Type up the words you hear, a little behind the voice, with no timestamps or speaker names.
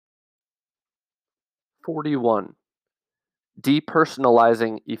41.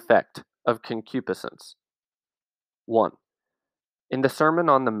 Depersonalizing effect of concupiscence. 1. In the Sermon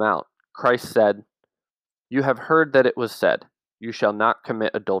on the Mount, Christ said, "You have heard that it was said, 'You shall not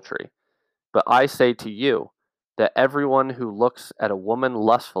commit adultery.' But I say to you that everyone who looks at a woman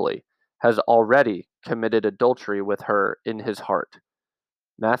lustfully has already committed adultery with her in his heart."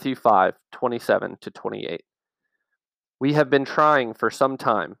 Matthew 5:27-28. We have been trying for some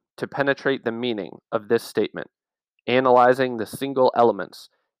time to penetrate the meaning of this statement, analyzing the single elements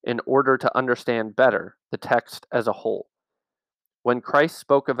in order to understand better the text as a whole. When Christ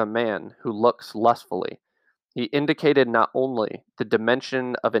spoke of a man who looks lustfully, he indicated not only the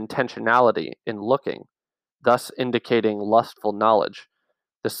dimension of intentionality in looking, thus indicating lustful knowledge,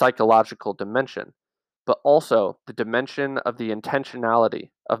 the psychological dimension, but also the dimension of the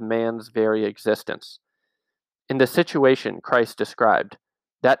intentionality of man's very existence. In the situation Christ described,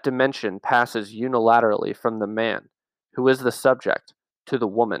 that dimension passes unilaterally from the man, who is the subject, to the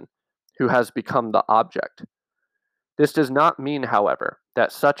woman, who has become the object. This does not mean, however,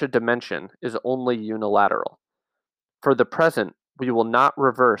 that such a dimension is only unilateral. For the present, we will not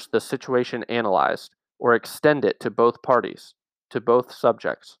reverse the situation analyzed or extend it to both parties, to both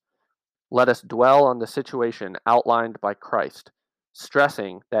subjects. Let us dwell on the situation outlined by Christ,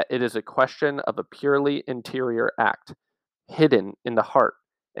 stressing that it is a question of a purely interior act, hidden in the heart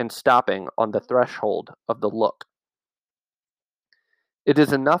and stopping on the threshold of the look. It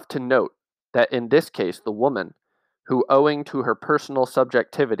is enough to note that in this case the woman, who owing to her personal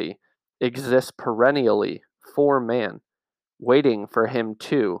subjectivity exists perennially for man, waiting for him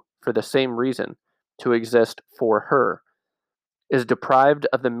too, for the same reason, to exist for her, is deprived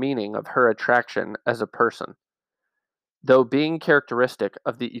of the meaning of her attraction as a person. Though being characteristic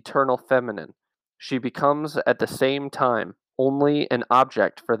of the eternal feminine, she becomes at the same time only an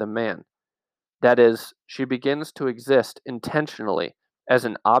object for the man. That is, she begins to exist intentionally as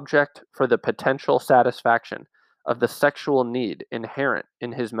an object for the potential satisfaction of the sexual need inherent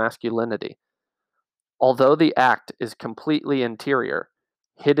in his masculinity. Although the act is completely interior,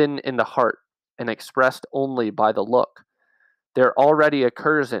 hidden in the heart, and expressed only by the look, there already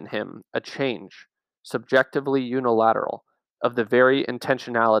occurs in him a change, subjectively unilateral, of the very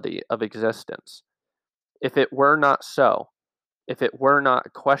intentionality of existence. If it were not so, if it were not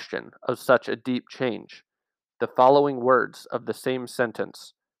a question of such a deep change, the following words of the same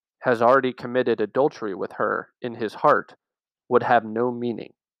sentence, "has already committed adultery with her in his heart," would have no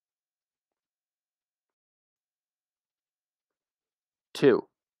meaning. 2.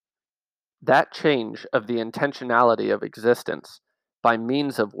 That change of the intentionality of existence, by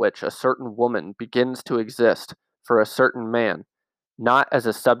means of which a certain woman begins to exist for a certain man, not as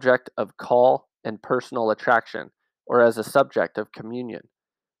a subject of call and personal attraction, or as a subject of communion,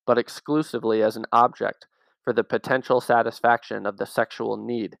 but exclusively as an object for the potential satisfaction of the sexual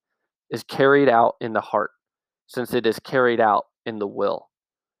need, is carried out in the heart, since it is carried out in the will.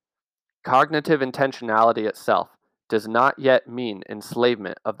 Cognitive intentionality itself does not yet mean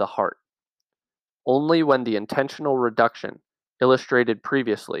enslavement of the heart. Only when the intentional reduction, illustrated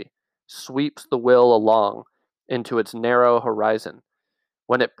previously, sweeps the will along into its narrow horizon,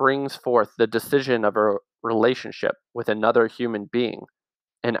 when it brings forth the decision of a relationship with another human being,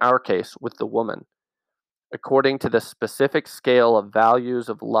 in our case with the woman, according to the specific scale of values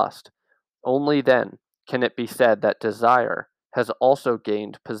of lust, only then can it be said that desire has also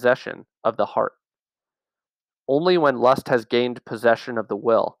gained possession of the heart. Only when lust has gained possession of the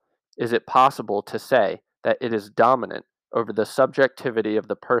will is it possible to say that it is dominant over the subjectivity of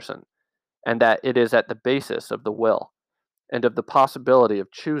the person, and that it is at the basis of the will, and of the possibility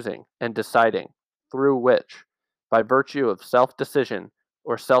of choosing and deciding, through which, by virtue of self-decision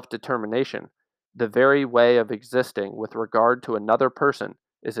or self-determination, the very way of existing with regard to another person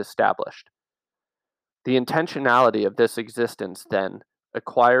is established. The intentionality of this existence, then,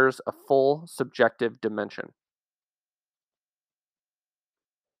 acquires a full subjective dimension.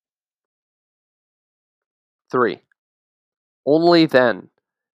 3. Only then,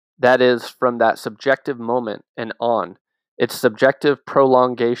 that is, from that subjective moment and on, its subjective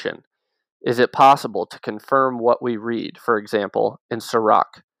prolongation, is it possible to confirm what we read, for example, in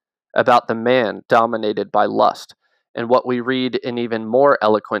Sirach, about the man dominated by lust, and what we read in even more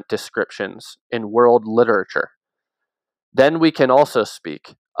eloquent descriptions in world literature. Then we can also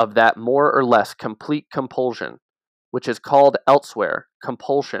speak of that more or less complete compulsion, which is called elsewhere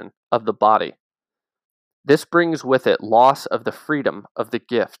compulsion of the body. This brings with it loss of the freedom of the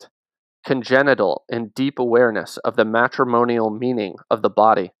gift, congenital and deep awareness of the matrimonial meaning of the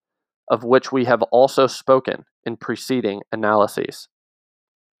body, of which we have also spoken in preceding analyses.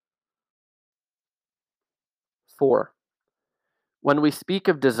 4. When we speak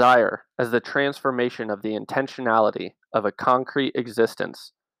of desire as the transformation of the intentionality of a concrete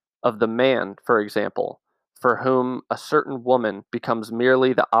existence, of the man, for example, for whom a certain woman becomes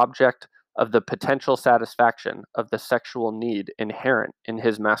merely the object of the potential satisfaction of the sexual need inherent in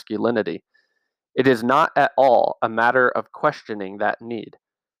his masculinity, it is not at all a matter of questioning that need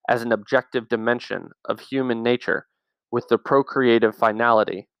as an objective dimension of human nature with the procreative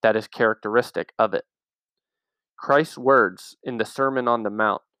finality that is characteristic of it. Christ's words in the Sermon on the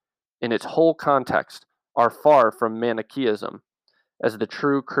Mount, in its whole context, are far from Manichaeism, as the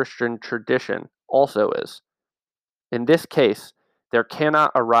true Christian tradition also is. In this case, there cannot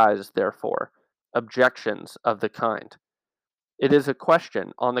arise, therefore, objections of the kind. It is a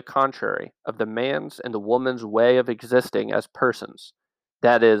question, on the contrary, of the man's and the woman's way of existing as persons,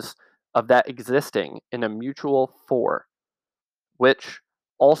 that is, of that existing in a mutual for, which,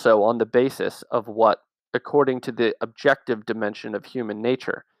 also on the basis of what, according to the objective dimension of human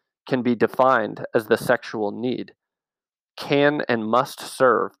nature, can be defined as the sexual need, can and must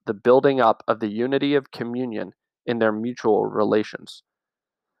serve the building up of the unity of communion in their mutual relations.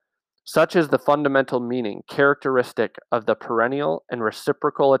 Such is the fundamental meaning characteristic of the perennial and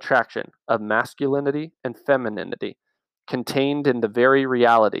reciprocal attraction of masculinity and femininity, contained in the very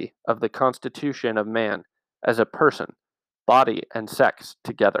reality of the constitution of man as a person, body and sex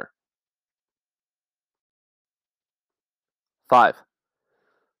together. 5.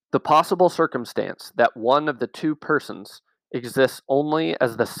 The possible circumstance that one of the two persons exists only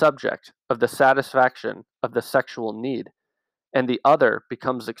as the subject of the satisfaction of the sexual need, and the other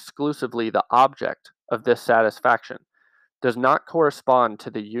becomes exclusively the object of this satisfaction, does not correspond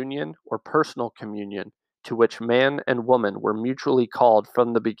to the union or personal communion to which man and woman were mutually called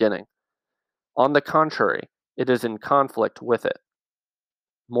from the beginning. On the contrary, it is in conflict with it.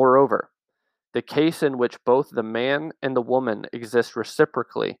 Moreover, the case in which both the man and the woman exist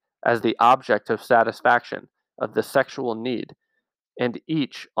reciprocally as the object of satisfaction of the sexual need, and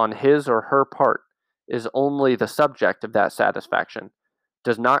each on his or her part is only the subject of that satisfaction,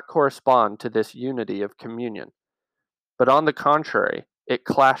 does not correspond to this unity of communion, but on the contrary, it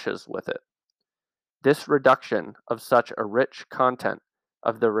clashes with it. This reduction of such a rich content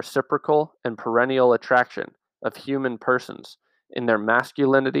of the reciprocal and perennial attraction of human persons in their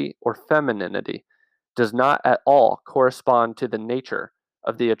masculinity or femininity does not at all correspond to the nature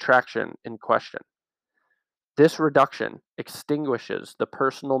of the attraction in question. This reduction extinguishes the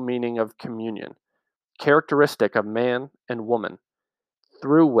personal meaning of communion, characteristic of man and woman,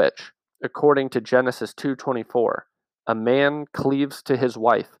 through which, according to Genesis 2:24, a man cleaves to his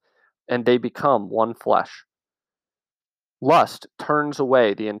wife, and they become one flesh. Lust turns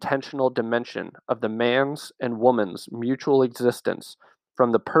away the intentional dimension of the man's and woman's mutual existence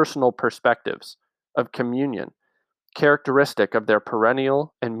from the personal perspectives of communion, characteristic of their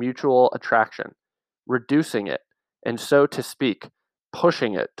perennial and mutual attraction, reducing it, and so to speak,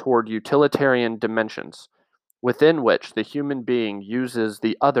 pushing it toward utilitarian dimensions, within which the human being uses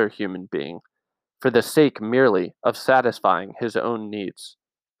the other human being for the sake merely of satisfying his own needs.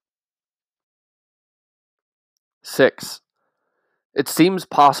 6. It seems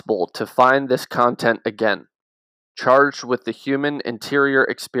possible to find this content again, charged with the human interior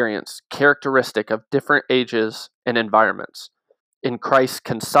experience characteristic of different ages and environments, in Christ's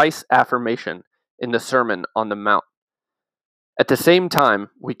concise affirmation in the Sermon on the Mount. At the same time,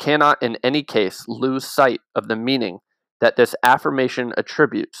 we cannot in any case lose sight of the meaning that this affirmation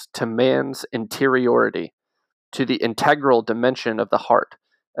attributes to man's interiority, to the integral dimension of the heart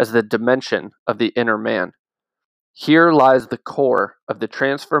as the dimension of the inner man. Here lies the core of the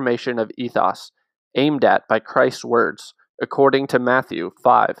transformation of ethos aimed at by Christ's words, according to Matthew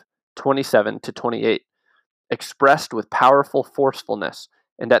 5:27-28, expressed with powerful forcefulness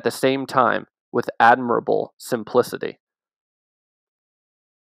and at the same time with admirable simplicity.